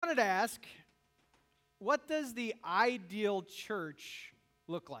wanted to ask, what does the ideal church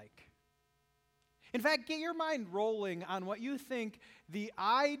look like? In fact, get your mind rolling on what you think the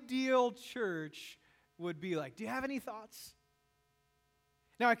ideal church would be like. Do you have any thoughts?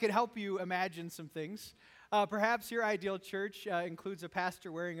 Now, I could help you imagine some things. Perhaps your ideal church includes a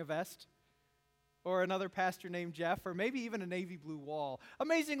pastor wearing a vest, or another pastor named Jeff, or maybe even a navy blue wall.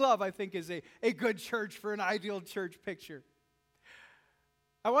 Amazing Love, I think, is a good church for an ideal church picture.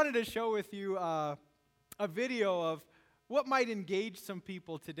 I wanted to show with you a video of what might engage some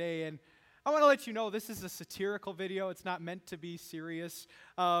people today, and I want to let you know this is a satirical video. It's not meant to be serious.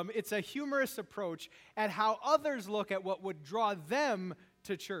 It's a humorous approach at how others look at what would draw them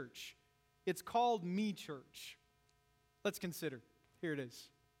to church. It's called Me Church. Let's consider. Here it is.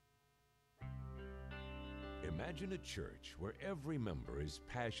 Imagine a church where every member is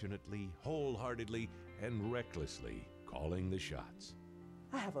passionately, wholeheartedly, and recklessly calling the shots.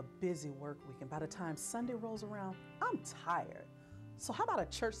 I have a busy work week, and by the time Sunday rolls around, I'm tired. So how about a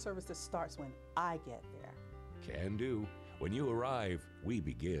church service that starts when I get there? Can do. When you arrive, we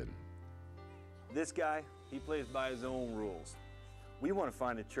begin. This guy, he plays by his own rules. We want to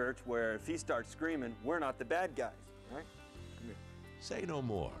find a church where if he starts screaming, we're not the bad guys, right? Come here. Say no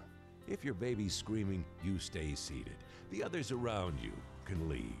more. If your baby's screaming, you stay seated. The others around you can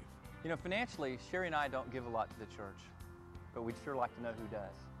leave. You know, financially, Sherry and I don't give a lot to the church, but we'd sure like to know who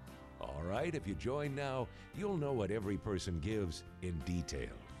does. All right, if you join now, you'll know what every person gives in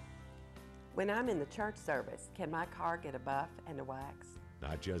detail. When I'm in the church service, can my car get a buff and a wax?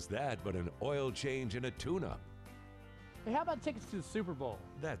 Not just that, but an oil change and a tune-up. Hey, how about tickets to the Super Bowl?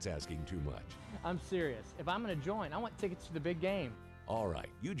 That's asking too much. I'm serious. If I'm going to join, I want tickets to the big game. All right,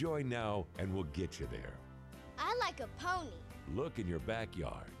 you join now and we'll get you there. I like a pony. Look in your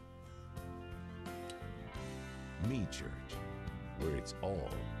backyard. Me Church, where it's all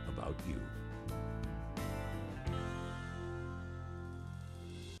about you.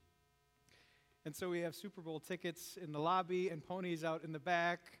 And so we have Super Bowl tickets in the lobby and ponies out in the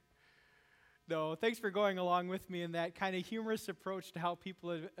back. No, thanks for going along with me in that kind of humorous approach to how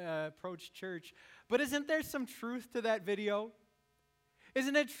people approach church. But isn't there some truth to that video?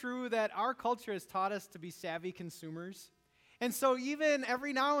 Isn't it true that our culture has taught us to be savvy consumers? And so even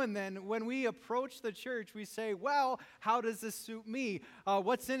every now and then when we approach the church, we say, well, how does this suit me?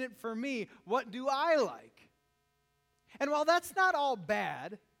 What's in it for me? What do I like? And while that's not all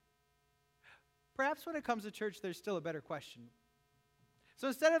bad, perhaps when it comes to church, there's still a better question. So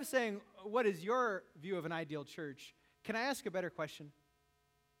instead of saying, what is your view of an ideal church, can I ask a better question?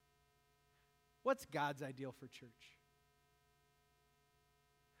 What's God's ideal for church?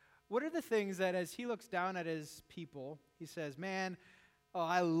 What are the things that as he looks down at his people, he says, man, oh,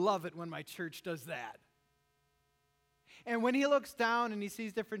 I love it when my church does that. And when he looks down and he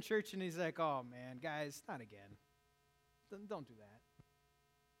sees different churches and he's like, oh man, guys, not again. Don't do that.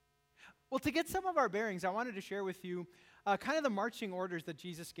 Well, to get some of our bearings, I wanted to share with you kind of the marching orders that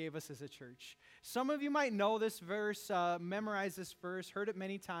Jesus gave us as a church. Some of you might know this verse, memorized this verse, heard it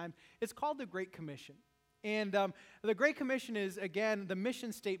many times. It's called the Great Commission. And the Great Commission is, again, the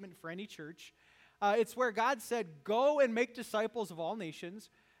mission statement for any church. It's where God said, go and make disciples of all nations,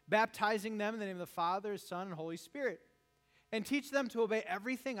 baptizing them in the name of the Father, Son, and Holy Spirit, and teach them to obey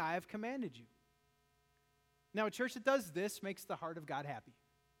everything I have commanded you. Now, a church that does this makes the heart of God happy.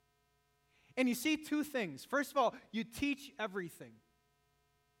 And you see two things. First of all, you teach everything.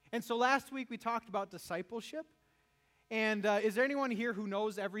 And so last week we talked about discipleship. And is there anyone here who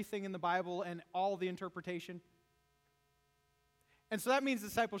knows everything in the Bible and all the interpretation? And so that means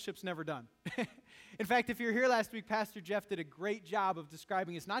discipleship's never done. In fact, if you were here last week, Pastor Jeff did a great job of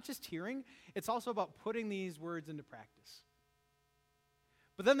describing it's not just hearing, it's also about putting these words into practice.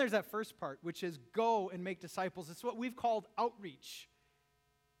 But then there's that first part, which is go and make disciples. It's what we've called outreach.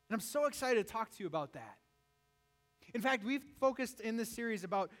 And I'm so excited to talk to you about that. In fact, we've focused in this series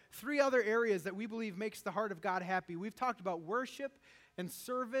about 3 other areas that we believe makes the heart of God happy. We've talked about worship and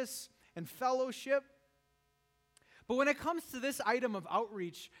service and fellowship. But when it comes to this item of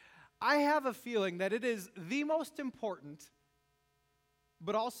outreach, I have a feeling that it is the most important,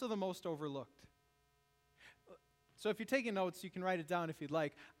 but also the most overlooked. So if you're taking notes, you can write it down if you'd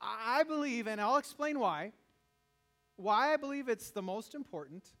like. I believe, and I'll explain why I believe it's the most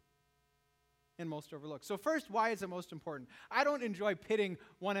important and most overlooked. So first, why is it most important? I don't enjoy pitting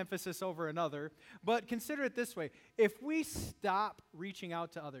one emphasis over another, but consider it this way. If we stop reaching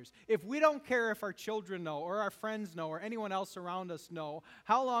out to others, if we don't care if our children know or our friends know or anyone else around us know,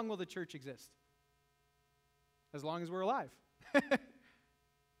 how long will the church exist? As long as we're alive.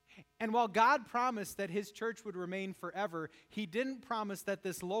 And while God promised that his church would remain forever, he didn't promise that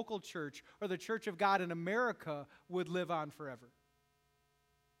this local church or the church of God in America would live on forever.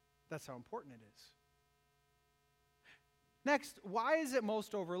 That's how important it is. Next, why is it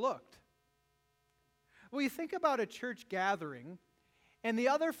most overlooked? Well, you think about a church gathering, and the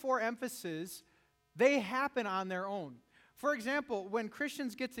other four emphases, they happen on their own. For example, when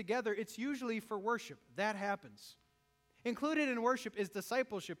Christians get together, it's usually for worship. That happens. Included in worship is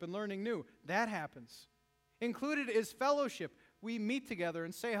discipleship and learning new. That happens. Included is fellowship. We meet together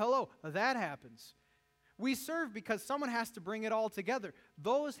and say hello. That happens. We serve because someone has to bring it all together.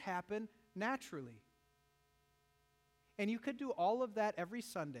 Those happen naturally. And you could do all of that every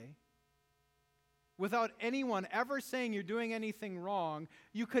Sunday without anyone ever saying you're doing anything wrong.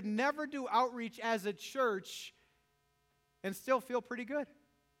 You could never do outreach as a church and still feel pretty good.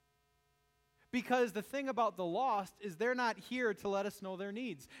 Because the thing about the lost is they're not here to let us know their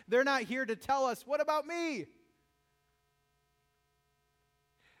needs. They're not here to tell us, what about me?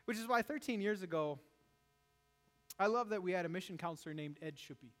 Which is why 13 years ago, I love that we had a mission counselor named Ed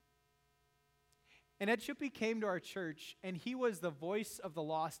Schuppe. And Ed Schuppe came to our church, and he was the voice of the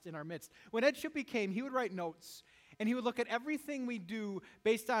lost in our midst. When Ed Schuppe came, he would write notes, and he would look at everything we do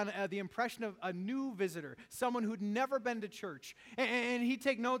based on the impression of a new visitor, someone who'd never been to church. And he'd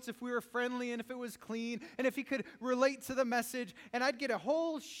take notes if we were friendly and if it was clean and if he could relate to the message. And I'd get a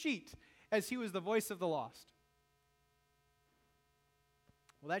whole sheet as he was the voice of the lost.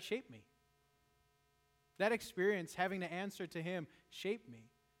 Well, that shaped me. That experience, having to answer to him, shaped me.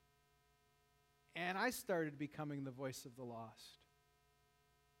 And I started becoming the voice of the lost.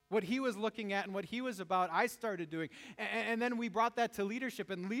 What he was looking at and what he was about, I started doing. And then we brought that to leadership,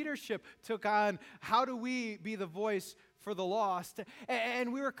 and leadership took on, how do we be the voice for the lost?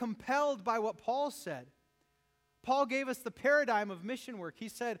 And we were compelled by what Paul said. Paul gave us the paradigm of mission work. He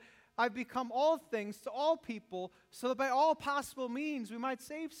said, I've become all things to all people so that by all possible means we might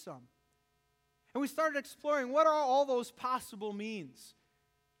save some. And we started exploring, what are all those possible means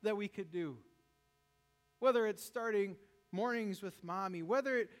that we could do? Whether it's starting mornings with mommy,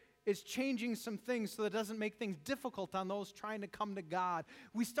 whether it is changing some things so that it doesn't make things difficult on those trying to come to God.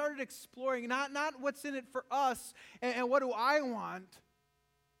 We started exploring not what's in it for us and what do I want,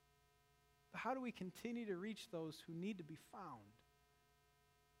 but how do we continue to reach those who need to be found?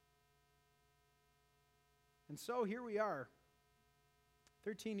 And so here we are,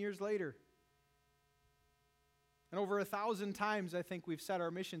 13 years later. And over 1,000 times I think we've said our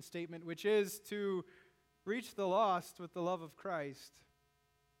mission statement, which is to reach the lost with the love of Christ.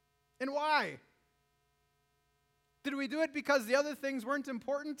 And why? Did we do it because the other things weren't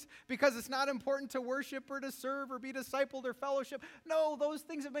important? Because it's not important to worship or to serve or be discipled or fellowship? No, those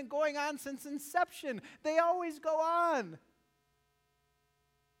things have been going on since inception. They always go on.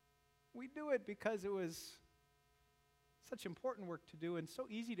 We do it because it was such important work to do and so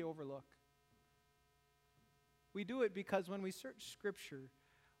easy to overlook. We do it because when we search Scripture,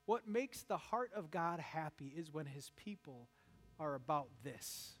 what makes the heart of God happy is when his people are about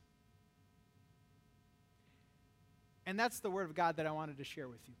this. And that's the word of God that I wanted to share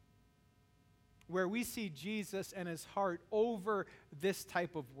with you, where we see Jesus and his heart over this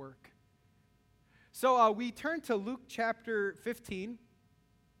type of work. So we turn to Luke chapter 15.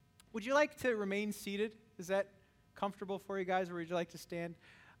 Would you like to remain seated? Is that comfortable for you guys, or would you like to stand?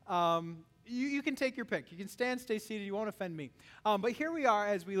 You can take your pick. You can stand, stay seated. You won't offend me. But here we are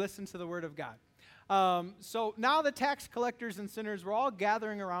as we listen to the word of God. So now the tax collectors and sinners were all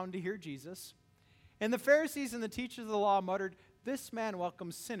gathering around to hear Jesus. And the Pharisees and the teachers of the law muttered, "This man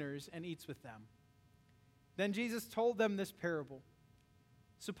welcomes sinners and eats with them." Then Jesus told them this parable.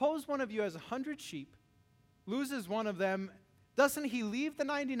 Suppose one of you has 100 sheep, loses one of them. Doesn't he leave the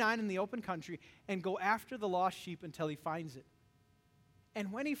 99 in the open country and go after the lost sheep until he finds it?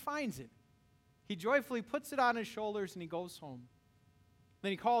 And when he finds it, he joyfully puts it on his shoulders and he goes home.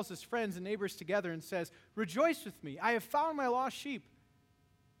 Then he calls his friends and neighbors together and says, "Rejoice with me, I have found my lost sheep."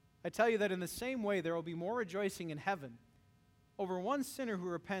 I tell you that in the same way there will be more rejoicing in heaven over one sinner who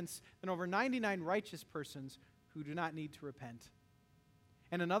repents than over 99 righteous persons who do not need to repent.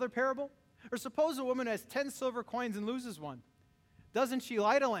 And another parable? Or suppose a woman has 10 silver coins and loses one. Doesn't she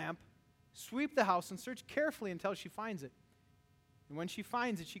light a lamp, sweep the house, and search carefully until she finds it? And when she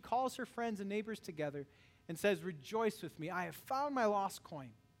finds it, she calls her friends and neighbors together and says, "Rejoice with me, I have found my lost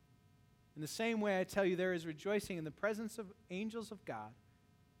coin." In the same way, I tell you, there is rejoicing in the presence of angels of God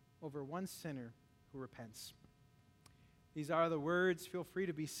over one sinner who repents. These are the words. Feel free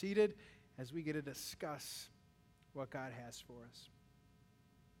to be seated as we get to discuss what God has for us.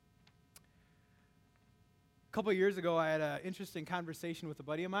 A couple of years ago, I had an interesting conversation with a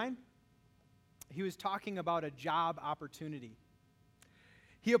buddy of mine. He was talking about a job opportunity.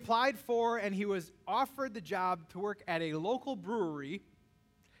 He applied for and he was offered the job to work at a local brewery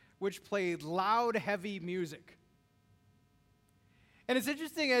which played loud, heavy music. And it's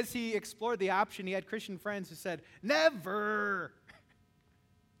interesting, as he explored the option, he had Christian friends who said, never!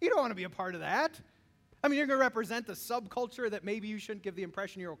 You don't want to be a part of that. I mean, you're going to represent the subculture that maybe you shouldn't give the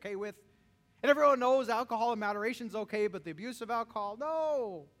impression you're okay with. And everyone knows alcohol in moderation is okay, but the abuse of alcohol,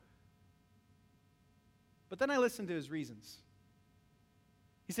 no. But then I listened to his reasons.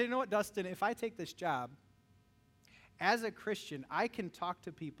 He said, you know what, Dustin, if I take this job, as a Christian, I can talk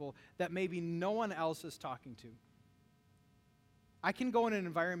to people that maybe no one else is talking to. I can go in an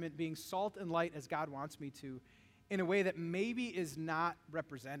environment being salt and light as God wants me to in a way that maybe is not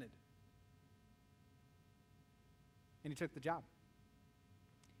represented. And he took the job.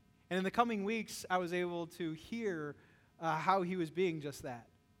 And in the coming weeks, I was able to hear how he was being just that.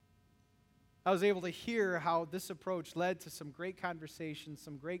 I was able to hear how this approach led to some great conversations,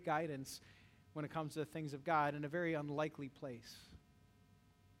 some great guidance when it comes to the things of God in a very unlikely place.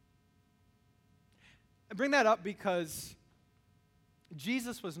 I bring that up because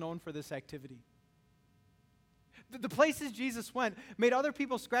Jesus was known for this activity. The places Jesus went made other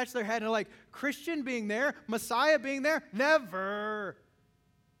people scratch their head and like, Christian being there, Messiah being there? Never.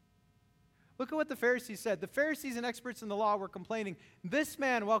 Look at what the Pharisees said. The Pharisees and experts in the law were complaining, this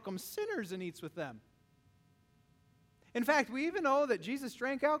man welcomes sinners and eats with them. In fact, we even know that Jesus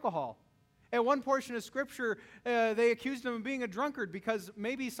drank alcohol. At one portion of Scripture, they accused him of being a drunkard because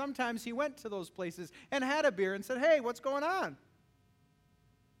maybe sometimes he went to those places and had a beer and said, hey, what's going on?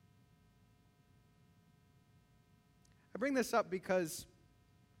 I bring this up because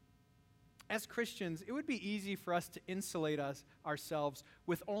as Christians, it would be easy for us to insulate ourselves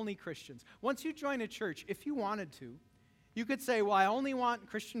with only Christians. Once you join a church, if you wanted to, you could say, well, I only want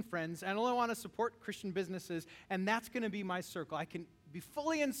Christian friends, and I only want to support Christian businesses, and that's going to be my circle. I can be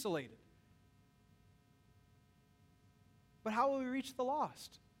fully insulated. But how will we reach the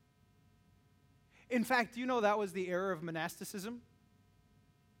lost? In fact, do you know that was the error of monasticism?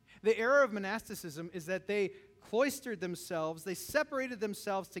 The error of monasticism is that they cloistered themselves, they separated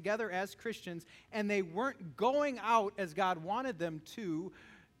themselves together as Christians, and they weren't going out as God wanted them to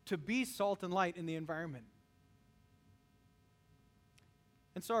be salt and light in the environment.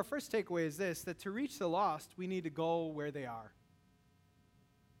 And so our first takeaway is this, that to reach the lost, we need to go where they are.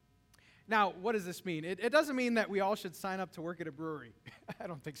 Now, what does this mean? It doesn't mean that we all should sign up to work at a brewery. I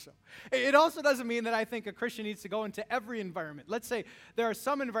don't think so. It also doesn't mean that I think a Christian needs to go into every environment. Let's say there are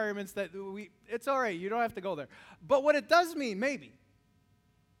some environments that it's all right, you don't have to go there. But what it does mean, maybe,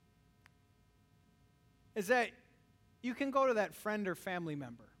 is that you can go to that friend or family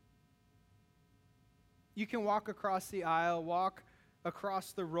member. You can walk across the aisle, walk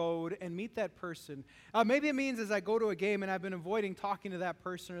across the road and meet that person. Maybe it means as I go to a game and I've been avoiding talking to that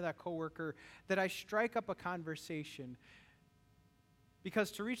person or that coworker, that I strike up a conversation, because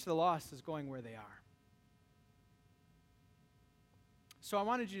to reach the lost is going where they are. So I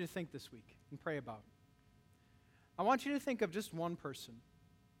wanted you to think this week and pray about it. I want you to think of just one person,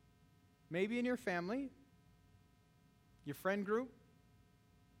 maybe in your family, your friend group,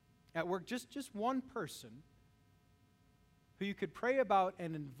 at work, just one person who you could pray about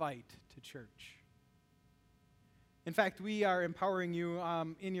and invite to church. In fact, we are empowering you.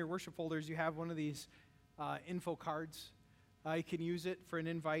 In your worship folders, you have one of these info cards. You can use it for an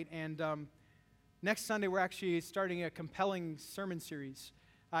invite. And next Sunday, we're actually starting a compelling sermon series.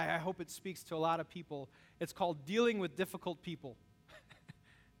 I hope it speaks to a lot of people. It's called Dealing with Difficult People. Do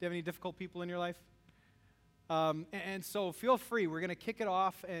you have any difficult people in your life? And so feel free. We're going to kick it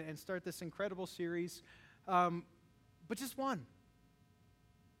off and start this incredible series. But just one.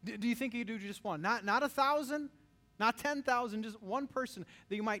 Do you think you could do just one? Not 1,000, not 10,000, just one person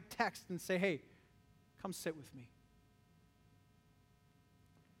that you might text and say, hey, come sit with me.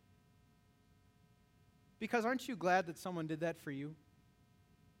 Because aren't you glad that someone did that for you?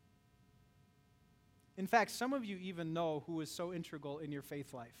 In fact, some of you even know who is so integral in your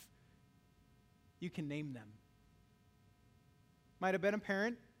faith life. You can name them. Might have been a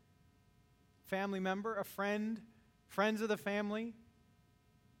parent, family member, a friend, friends of the family.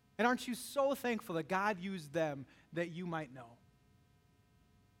 And aren't you so thankful that God used them that you might know?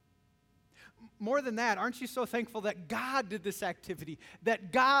 More than that, aren't you so thankful that God did this activity,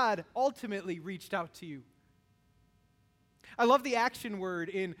 that God ultimately reached out to you? I love the action word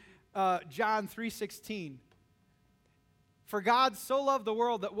in John 3:16. For God so loved the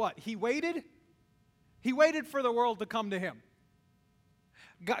world that what? He waited? He waited for the world to come to him.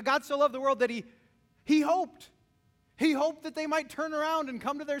 God so loved the world that he He hoped. He hoped that they might turn around and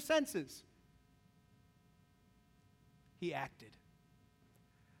come to their senses. He acted.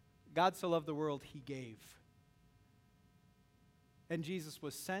 God so loved the world, he gave. And Jesus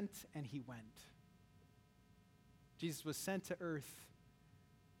was sent and he went. Jesus was sent to earth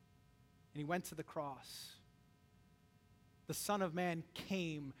and he went to the cross. The Son of Man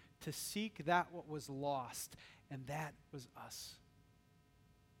came to seek that what was lost, and that was us.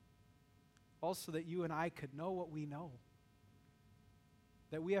 Also, that you and I could know what we know,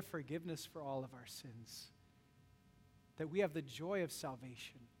 that we have forgiveness for all of our sins, that we have the joy of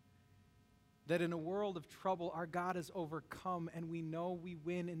salvation, that in a world of trouble, our God has overcome, and we know we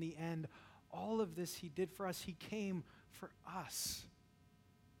win in the end. All of this he did for us. He came for us.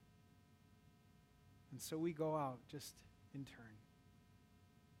 And so we go out just in turn.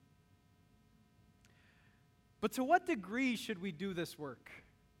 But to what degree should we do this work?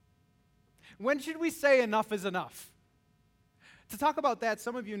 When should we say enough is enough? To talk about that,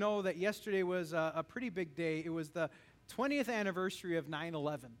 some of you know that yesterday was a pretty big day. It was the 20th anniversary of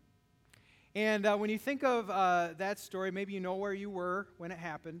 9/11. And when you think of that story, maybe you know where you were when it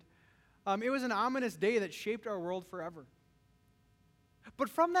happened. It was an ominous day that shaped our world forever. But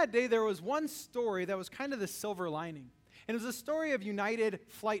from that day, there was one story that was kind of the silver lining. And it was the story of United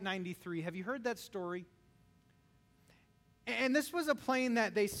Flight 93. Have you heard that story? And this was a plane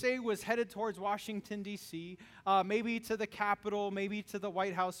that they say was headed towards Washington, D.C., maybe to the Capitol, maybe to the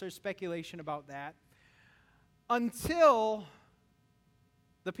White House. There's speculation about that. Until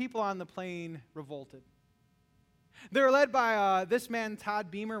the people on the plane revolted. They were led by this man,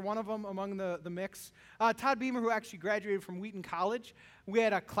 Todd Beamer, one of them among the mix. Todd Beamer, who actually graduated from Wheaton College. We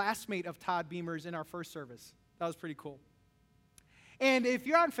had a classmate of Todd Beamer's in our first service. That was pretty cool. And if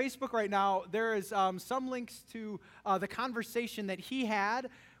you're on Facebook right now, there is some links to the conversation that he had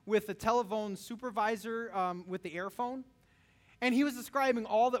with the telephone supervisor with the airphone. And he was describing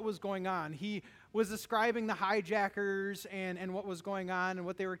all that was going on. He was describing the hijackers and what was going on and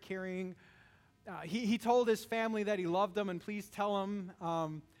what they were carrying. He told his family that he loved them and please tell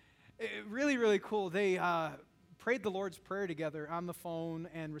them. Really, really cool. They prayed the Lord's Prayer together on the phone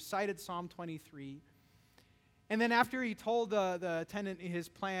and recited Psalm 23. And then after he told the attendant his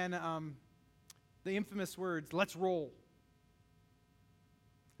plan, the infamous words, "Let's roll."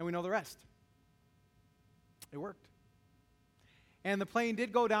 And we know the rest. It worked. And the plane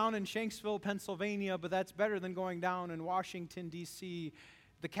did go down in Shanksville, Pennsylvania, but that's better than going down in Washington, D.C.,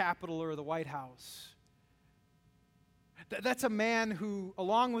 the Capitol or the White House. That's a man who,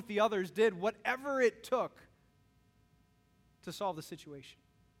 along with the others, did whatever it took to solve the situation.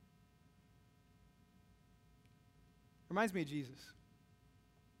 Reminds me of Jesus.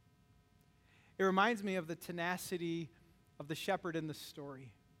 It reminds me of the tenacity of the shepherd in the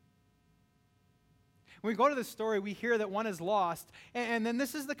story. When we go to the story, we hear that one is lost, and then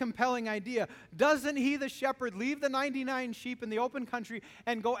this is the compelling idea. Doesn't he, the shepherd, leave the 99 sheep in the open country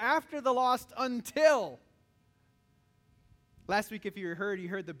and go after the lost until? Last week, if you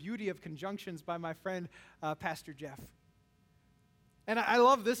heard the beauty of conjunctions by my friend, Pastor Jeff. And I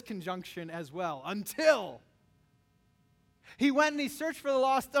love this conjunction as well, until. He went and he searched for the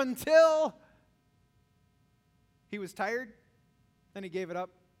lost until he was tired, then he gave it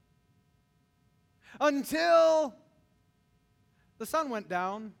up. Until the sun went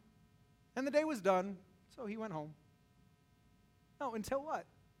down and the day was done, so he went home. No, until what?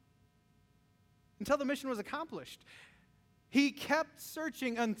 Until the mission was accomplished. He kept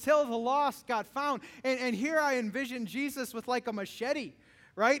searching until the lost got found. And here I envision Jesus with like a machete,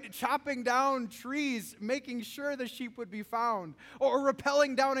 right? Chopping down trees, making sure the sheep would be found. Or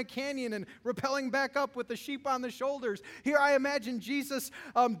rappelling down a canyon and rappelling back up with the sheep on the shoulders. Here I imagine Jesus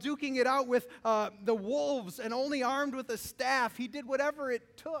duking it out with the wolves and only armed with a staff. He did whatever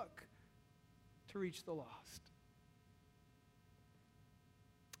it took to reach the lost.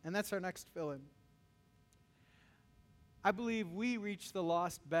 And that's our next fill-in. I believe we reach the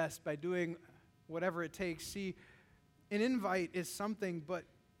lost best by doing whatever it takes. See, an invite is something, but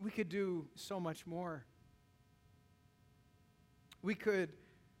we could do so much more. We could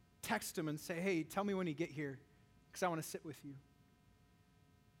text them and say, "Hey, tell me when you get here, because I want to sit with you."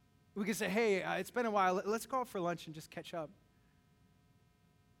 We could say, "Hey, it's been a while. Let's go out for lunch and just catch up."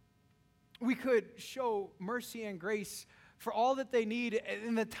 We could show mercy and grace for all that they need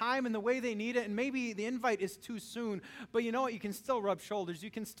in the time and the way they need it. And maybe the invite is too soon, but you know what? You can still rub shoulders.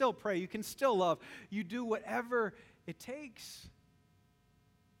 You can still pray. You can still love. You do whatever it takes.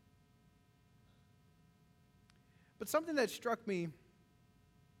 But something that struck me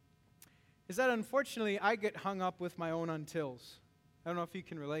is that unfortunately I get hung up with my own untils. I don't know if you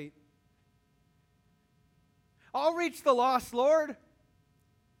can relate. I'll reach the lost, Lord.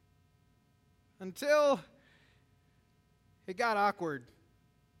 Until it got awkward.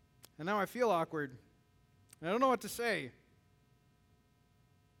 And now I feel awkward. I don't know what to say.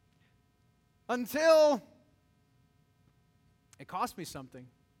 Until it cost me something.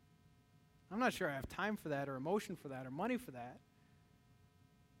 I'm not sure I have time for that or emotion for that or money for that.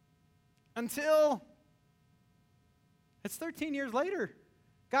 Until it's 13 years later.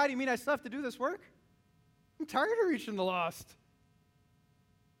 God, you mean I still have to do this work? I'm tired of reaching the lost.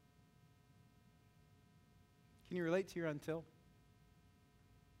 Can you relate to your until?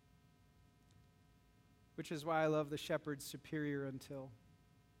 Which is why I love the shepherd's superior until.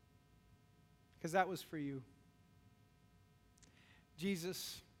 Because that was for you.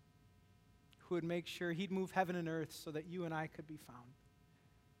 Jesus, who would make sure he'd move heaven and earth so that you and I could be found.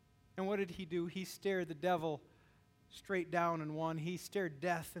 And what did he do? He stared the devil straight down and won. He stared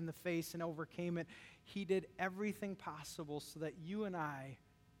death in the face and overcame it. He did everything possible so that you and I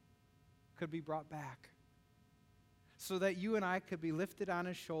could be brought back. So that you and I could be lifted on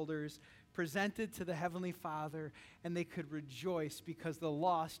his shoulders, presented to the Heavenly Father, and they could rejoice because the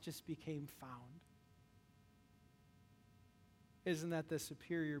lost just became found. Isn't that the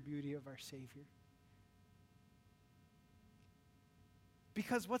superior beauty of our Savior?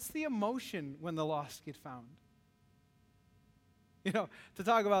 Because what's the emotion when the lost get found? You know, to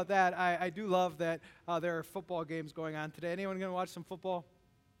talk about that, I do love that there are football games going on today. Anyone going to watch some football?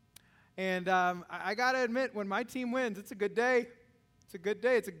 And I got to admit, when my team wins, it's a good day. It's a good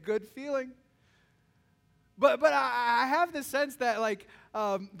day. It's a good feeling. But I have this sense that, like,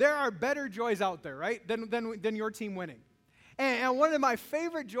 there are better joys out there, right, than your team winning. And one of my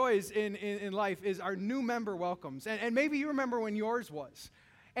favorite joys in life is our new member welcomes. And maybe you remember when yours was.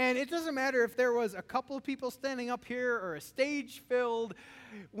 And it doesn't matter if there was a couple of people standing up here or a stage filled.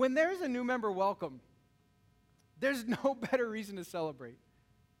 When there's a new member welcome, there's no better reason to celebrate.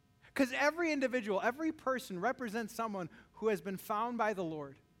 Because every individual, every person represents someone who has been found by the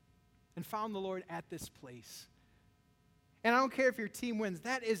Lord and found the Lord at this place. And I don't care if your team wins,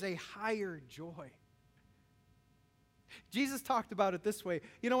 that is a higher joy. Jesus talked about it this way.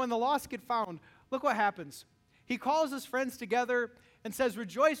 You know, when the lost get found, look what happens. He calls his friends together and says,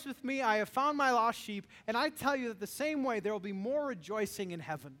 "Rejoice with me, I have found my lost sheep." And I tell you that the same way there will be more rejoicing in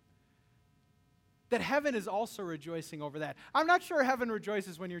heaven. That heaven is also rejoicing over that. I'm not sure heaven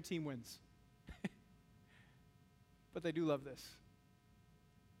rejoices when your team wins. But they do love this.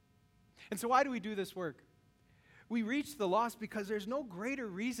 And so why do we do this work? We reach the lost because there's no greater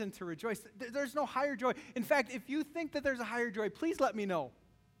reason to rejoice. There's no higher joy. In fact, if you think that there's a higher joy, please let me know.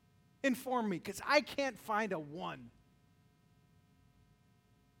 Inform me, because I can't find a one.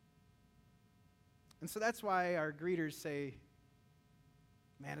 And so that's why our greeters say,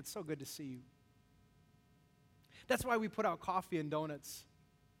 "Man, it's so good to see you." That's why we put out coffee and donuts.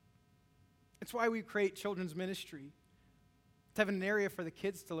 It's why we create children's ministry, to have an area for the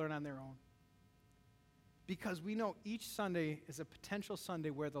kids to learn on their own. Because we know each Sunday is a potential Sunday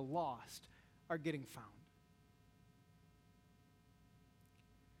where the lost are getting found.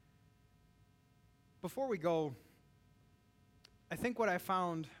 Before we go, I think what I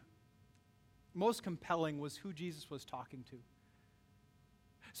found most compelling was who Jesus was talking to.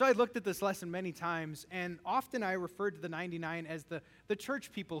 So I looked at this lesson many times, and often I referred to the 99 as the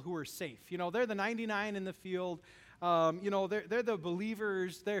church people who are safe. You know, they're the 99 in the field. They're the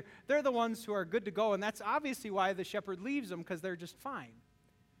believers. They're the ones who are good to go, and that's obviously why the shepherd leaves them, because they're just fine.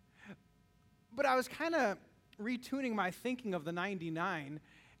 But I was kind of retuning my thinking of the 99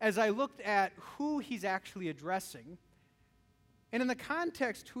 as I looked at who he's actually addressing. And in the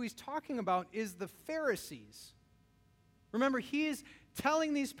context, who he's talking about is the Pharisees. Remember, he is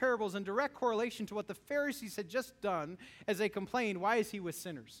telling these parables in direct correlation to what the Pharisees had just done as they complained, "Why is he with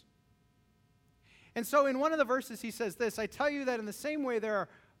sinners?" And so in one of the verses he says this, "I tell you that in the same way there are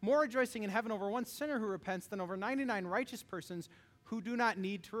more rejoicing in heaven over one sinner who repents than over 99 righteous persons who do not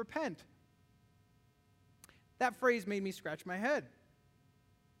need to repent." That phrase made me scratch my head.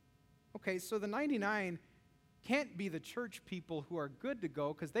 Okay, so the 99 can't be the church people who are good to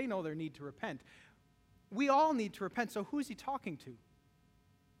go because they know their need to repent. We all need to repent, so who's he talking to?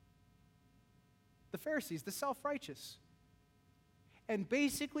 The Pharisees, the self-righteous. And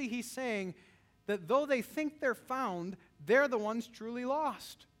basically he's saying that though they think they're found, they're the ones truly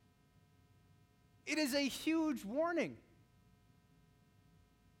lost. It is a huge warning.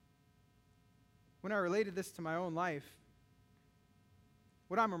 When I related this to my own life,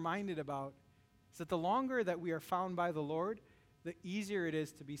 what I'm reminded about is that the longer that we are found by the Lord, the easier it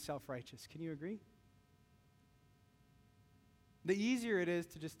is to be self-righteous. Can you agree? The easier it is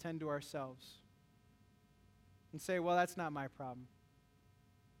to just tend to ourselves. and say, well, that's not my problem.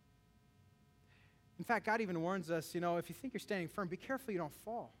 In fact, God even warns us, if you think you're standing firm, be careful you don't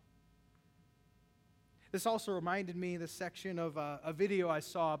fall. This also reminded me, this section, of a video I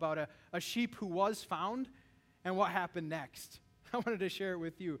saw about a sheep who was found and what happened next. I wanted to share it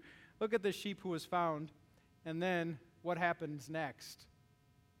with you. Look at the sheep who was found, and then what happens next.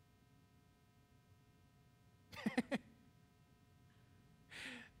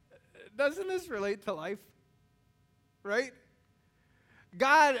 Doesn't this relate to life? Right?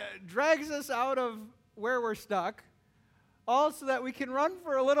 God drags us out of where we're stuck, all so that we can run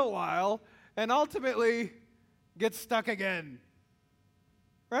for a little while and ultimately get stuck again.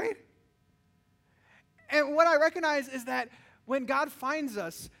 Right? And what I recognize is that when God finds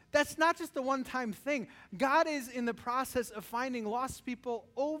us, that's not just a one-time thing. God is in the process of finding lost people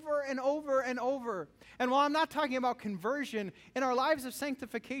over and over and over. And while I'm not talking about conversion, in our lives of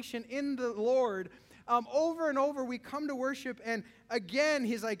sanctification in the Lord, over and over we come to worship, and again,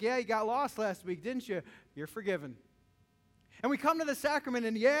 he's like, yeah, you got lost last week, didn't you? You're forgiven. And we come to the sacrament,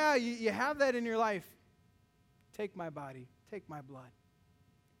 and yeah, you have that in your life. Take my body, take my blood.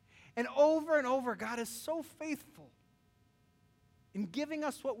 And over, God is so faithful in giving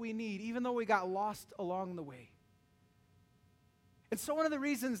us what we need, even though we got lost along the way. And so one of the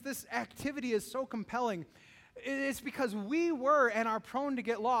reasons this activity is so compelling is because we were and are prone to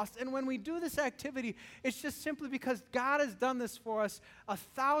get lost. And when we do this activity, it's just simply because God has done this for us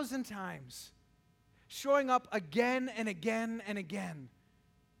 1,000 times, showing up again and again and again,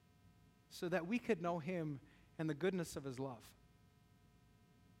 so that we could know him and the goodness of his love.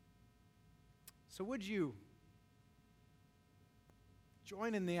 So would you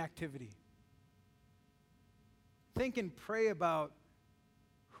join in the activity? Think and pray about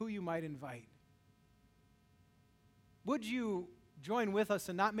who you might invite. Would you join with us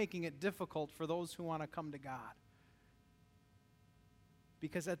in not making it difficult for those who want to come to God?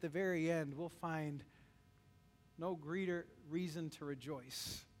 Because at the very end, we'll find no greater reason to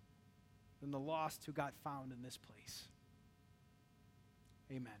rejoice than the lost who got found in this place.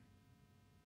 Amen.